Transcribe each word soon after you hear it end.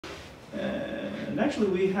And actually,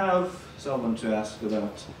 we have someone to ask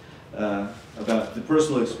about the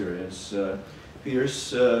personal experience.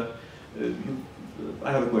 Peters, I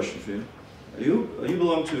have a question for you. You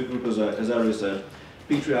belong to a group, as I already said,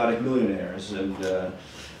 Patriotic Millionaires,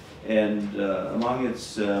 and among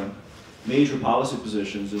its major policy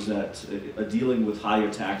positions is that dealing with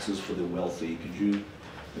higher taxes for the wealthy. Could you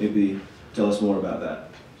maybe tell us more about that?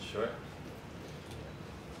 Sure.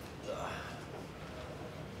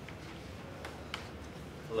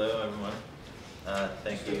 Hello, everyone.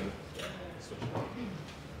 Thank you.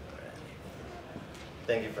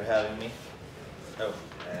 Thank you for having me. Oh,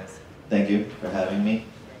 yes. Thank you for having me.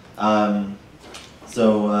 I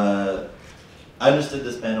understood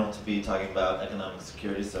this panel to be talking about economic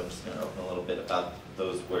security, so I'm just going to open a little bit about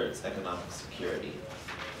those words, economic security.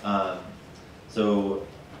 So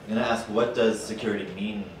I'm going to ask, what does security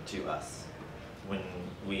mean to us? When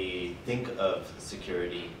we think of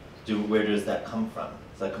security, where does that come from?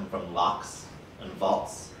 Does that come from locks and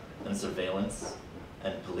vaults and surveillance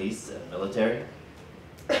and police and military?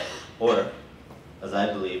 Or, as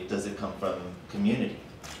I believe, does it come from community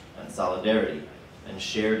and solidarity and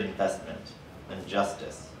shared investment and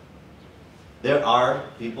justice? There are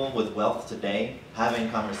people with wealth today having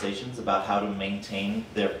conversations about how to maintain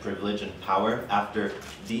their privilege and power after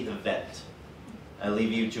the event. I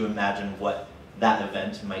leave you to imagine what that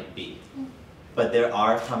event might be. But there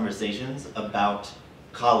are conversations about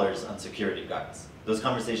collars on security guards. Those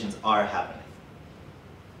conversations are happening.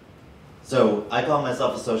 So I call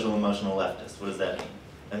myself a social emotional leftist. What does that mean?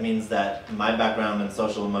 That means that my background in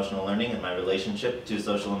social emotional learning and my relationship to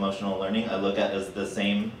social emotional learning I look at as the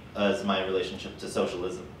same as my relationship to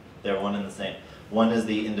socialism. They're one and the same. One is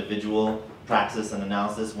the individual praxis and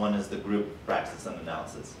analysis, one is the group praxis and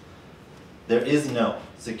analysis. There is no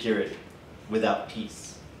security without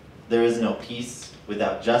peace. There is no peace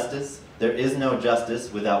without justice. There is no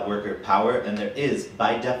justice without worker power, and there is,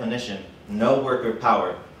 by definition, no worker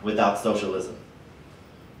power without socialism.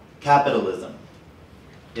 Capitalism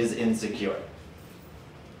is insecure.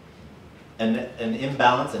 An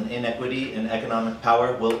imbalance and inequity in economic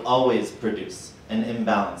power will always produce an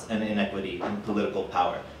imbalance and inequity in political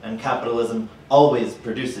power. And capitalism always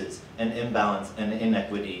produces an imbalance and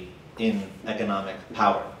inequity in economic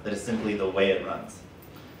power. That is simply the way it runs.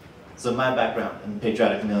 So my background in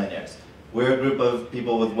Patriotic Millionaires. We're a group of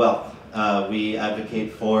people with wealth. We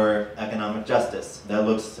advocate for economic justice that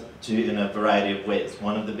looks in a variety of ways.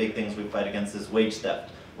 One of the big things we fight against is wage theft,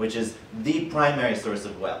 which is the primary source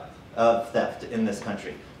of theft in this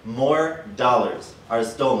country. More dollars are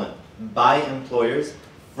stolen by employers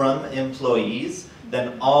from employees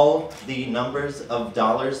than all the numbers of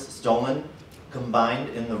dollars stolen combined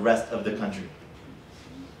in the rest of the country.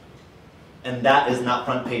 And that is not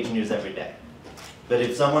front page news every day. But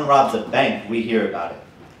if someone robs a bank, we hear about it.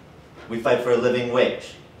 We fight for a living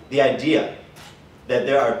wage. The idea that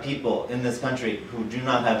there are people in this country who do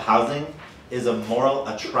not have housing is a moral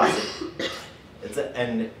atrocity.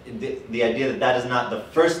 And the idea that that is not the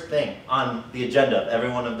first thing on the agenda of every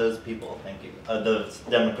one of those people, thank you, those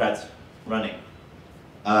Democrats running,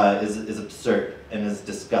 is absurd and is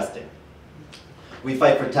disgusting. We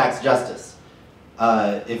fight for tax justice.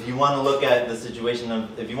 If you want to look at the situation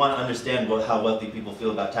of, if you want to understand how wealthy people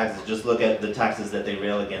feel about taxes, just look at the taxes that they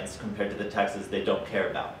rail against compared to the taxes they don't care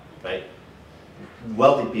about, right?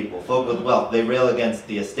 Wealthy people, folk with wealth, they rail against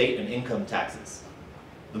the estate and income taxes,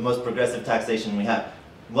 the most progressive taxation we have.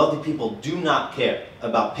 Wealthy people do not care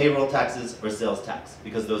about payroll taxes or sales tax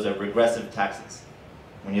because those are regressive taxes.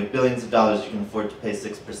 When you have billions of dollars, you can afford to pay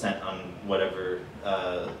 6% on whatever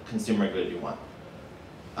consumer good you want.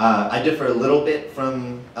 I differ a little bit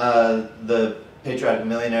from the Patriotic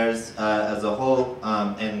Millionaires as a whole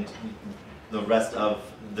and the rest of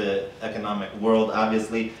the economic world,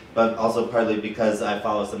 obviously, but also partly because I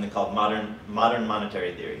follow something called modern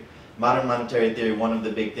monetary theory. Modern monetary theory, one of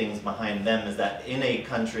the big things behind them is that in a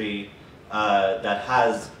country that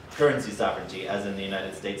has currency sovereignty, as in the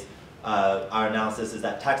United States, our analysis is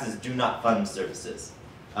that taxes do not fund services.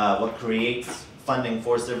 What creates funding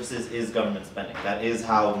for services is government spending. That is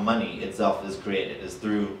how money itself is created, is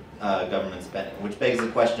through government spending, which begs the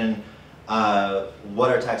question, what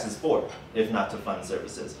are taxes for, if not to fund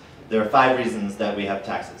services? There are 5 reasons that we have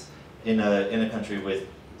taxes in a country with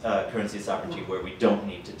currency sovereignty where we don't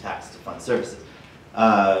need to tax to fund services.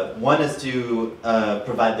 One is to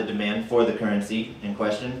provide the demand for the currency in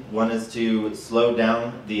question. One is to slow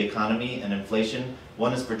down the economy and inflation.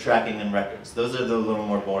 One is for tracking and records. Those are the little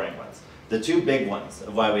more boring ones. The 2 big ones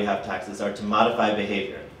of why we have taxes are to modify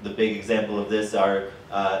behavior. The big example of this is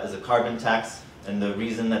a carbon tax And the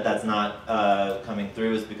reason that that's not coming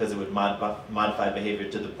through is because it would modify behavior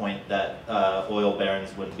to the point that oil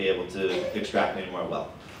barons wouldn't be able to extract any more wealth.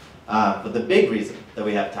 But the big reason that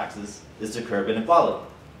we have taxes is to curb inequality.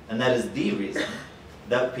 And that is the reason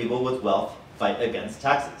that people with wealth fight against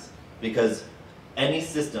taxes. Because any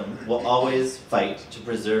system will always fight to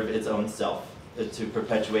preserve its own self, to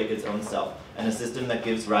perpetuate its own self. And a system that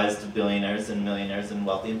gives rise to billionaires and millionaires and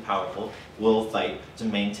wealthy and powerful will fight to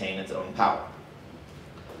maintain its own power.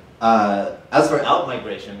 As for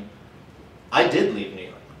out-migration, I did leave New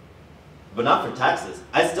York, but not for taxes.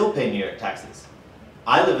 I still pay New York taxes.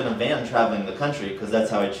 I live in a van traveling the country because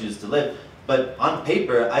that's how I choose to live, but on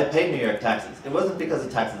paper, I pay New York taxes. It wasn't because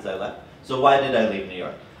of taxes I left. So why did I leave New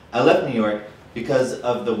York? I left New York because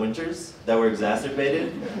of the winters that were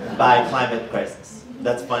exacerbated by climate crisis.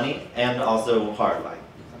 That's funny and also horrifying.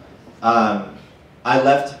 I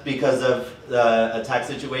left because of a tax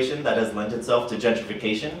situation that has lent itself to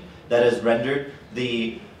gentrification, that has rendered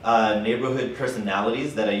the neighborhood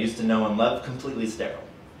personalities that I used to know and love completely sterile.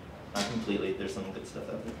 Not completely, there's some good stuff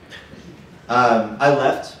out there. I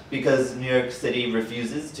left because New York City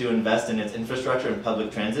refuses to invest in its infrastructure and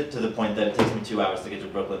public transit to the point that it takes me 2 hours to get to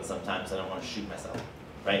Brooklyn sometimes. I don't want to shoot myself,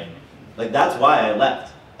 right? Like, that's why I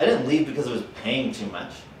left. I didn't leave because it was paying too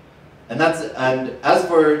much. And as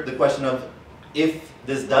for the question of if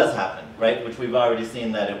this does happen, right, which we've already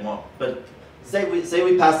seen that it won't, but say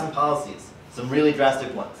we pass some policies, some really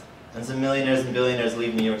drastic ones, and some millionaires and billionaires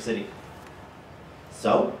leave New York City.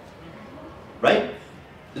 So, right?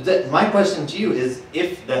 My question to you is,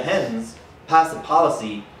 if the hens pass a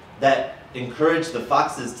policy that encourage the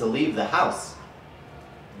foxes to leave the house,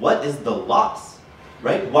 what is the loss,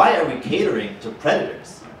 right? Why are we catering to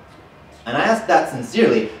predators? And I ask that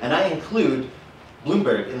sincerely, and I include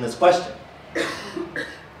Bloomberg in this question.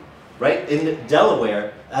 Right? In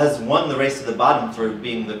Delaware has won the race to the bottom for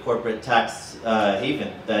being the corporate tax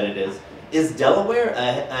haven that it is. Is Delaware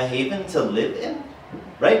a haven to live in?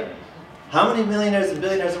 Right? How many millionaires and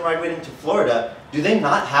billionaires are migrating to Florida? Do they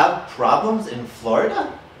not have problems in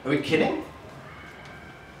Florida? Are we kidding?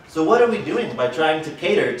 So what are we doing by trying to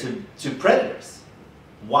cater to predators?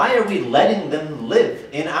 Why are we letting them live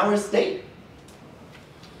in our state?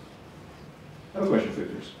 I have a question for you,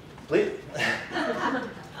 Chris. Please.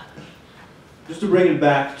 Just to bring it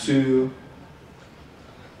back to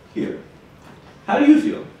here. How do you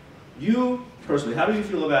feel? You, personally, how do you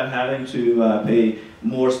feel about having to pay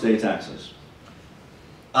more state taxes?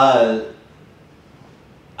 I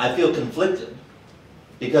feel conflicted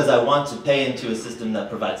because I want to pay into a system that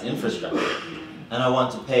provides infrastructure, and I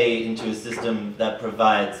want to pay into a system that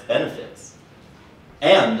provides benefits.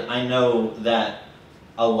 And I know that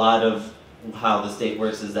a lot of how the state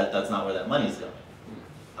works is that that's not where that money's going.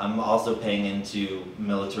 I'm also paying into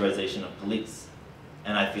militarization of police,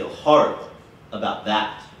 and I feel horrible about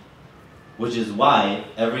that. Which is why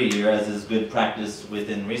every year, as is good practice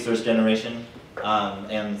within resource generation,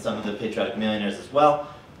 and some of the patriotic millionaires as well,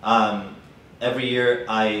 every year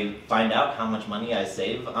I find out how much money I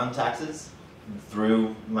save on taxes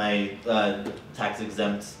through my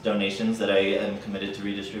tax-exempt donations that I am committed to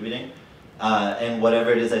redistributing. And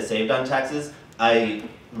whatever it is I saved on taxes, I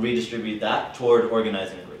redistribute that toward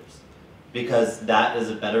organizing groups. Because that is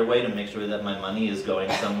a better way to make sure that my money is going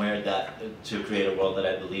somewhere to create a world that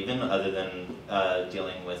I believe in, other than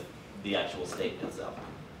dealing with the actual state itself.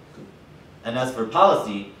 And as for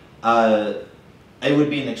policy, it would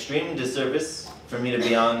be an extreme disservice for me to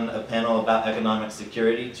be on a panel about economic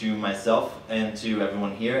security to myself and to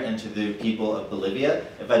everyone here and to the people of Bolivia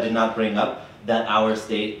if I did not bring up that our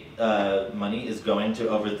state money is going to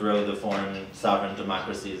overthrow the foreign sovereign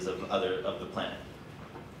democracies of the planet.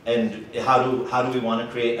 And how do we want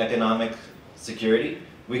to create economic security?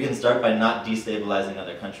 We can start by not destabilizing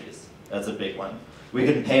other countries. That's a big one. We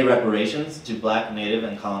can pay reparations to Black, Native,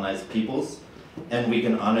 and colonized peoples, and we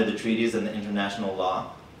can honor the treaties and the international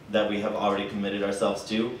law that we have already committed ourselves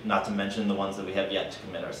to, not to mention the ones that we have yet to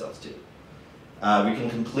commit ourselves to. We can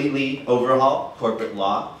completely overhaul corporate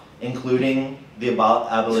law, including the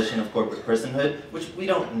abolition of corporate personhood, which we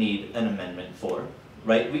don't need an amendment for.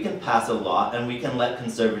 Right? We can pass a law, and we can let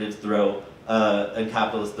conservatives and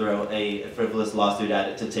capitalists throw a frivolous lawsuit at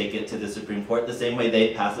it to take it to the Supreme Court, the same way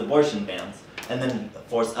they pass abortion bans, and then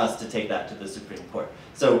force us to take that to the Supreme Court.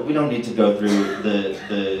 So we don't need to go through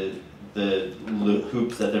the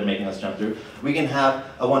hoops that they're making us jump through. We can have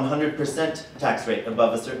a 100% tax rate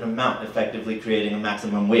above a certain amount, effectively creating a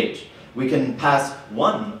maximum wage. We can pass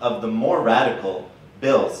one of the more radical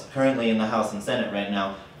bills currently in the House and Senate right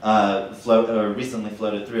now, recently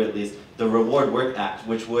floated through at least, the Reward Work Act,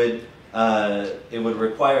 which would it would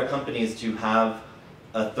require companies to have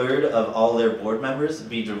a third of all their board members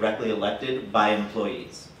be directly elected by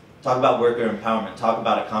employees. Talk about worker empowerment, talk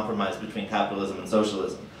about a compromise between capitalism and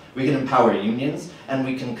socialism. We can empower unions, and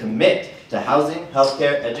we can commit to housing,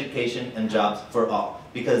 healthcare, education, and jobs for all.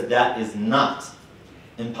 Because that is not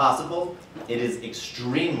impossible, it is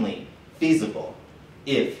extremely feasible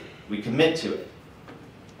if we commit to it.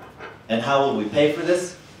 And how will we pay for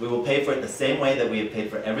this? We will pay for it the same way that we have paid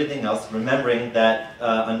for everything else, remembering that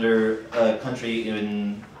under a country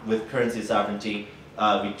with currency sovereignty,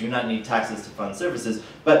 we do not need taxes to fund services,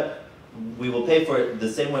 but we will pay for it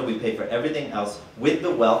the same way we pay for everything else with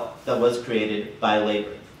the wealth that was created by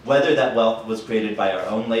labor. Whether that wealth was created by our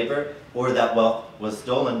own labor or that wealth was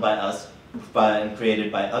stolen by us and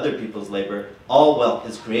created by other people's labor, all wealth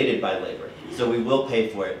is created by labor. So we will pay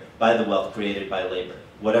for it by the wealth created by labor.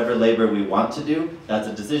 Whatever labor we want to do, that's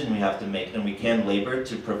a decision we have to make, and we can labor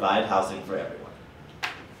to provide housing for everyone.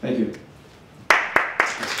 Thank you.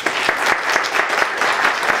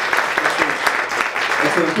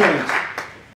 Excellent point.